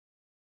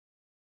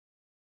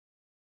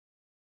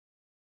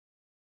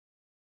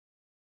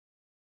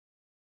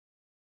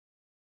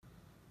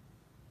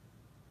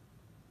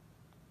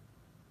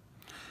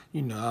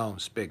You know, I don't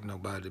expect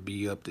nobody to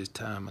be up this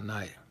time of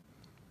night.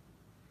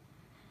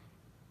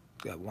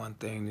 Got one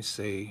thing to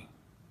say.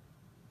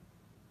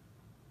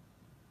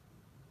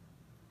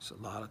 It's a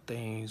lot of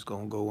things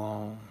gonna go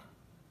on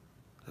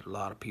that a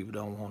lot of people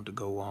don't want to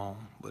go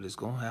on, but it's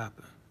gonna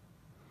happen.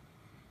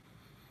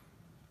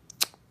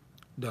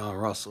 Don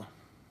Russell,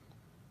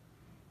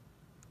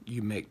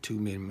 you make too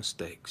many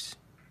mistakes.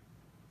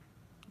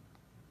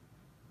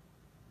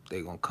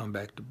 They gonna come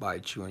back to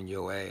bite you in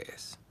your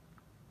ass.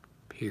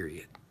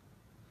 Period.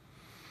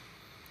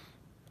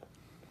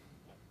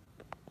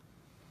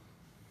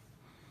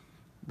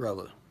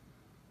 Brother,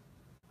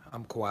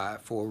 I'm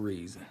quiet for a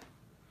reason.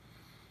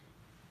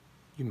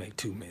 You make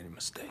too many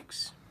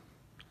mistakes.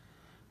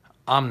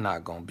 I'm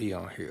not gonna be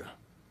on here.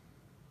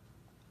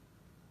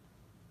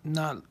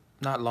 Not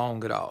not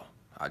long at all.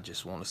 I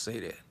just wanna say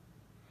that.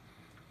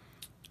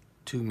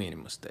 Too many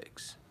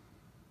mistakes.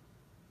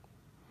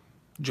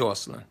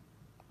 Jocelyn,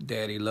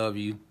 Daddy love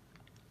you.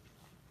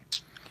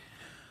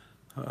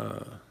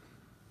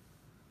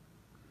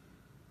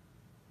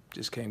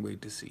 Just can't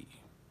wait to see you.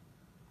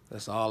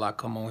 That's all I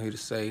come on here to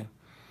say.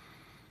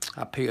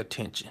 I pay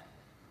attention.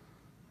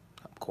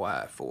 I'm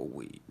quiet for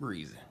a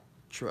reason.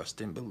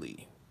 Trust and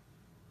believe.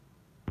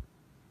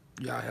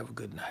 Y'all have a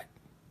good night.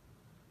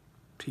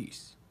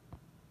 Peace.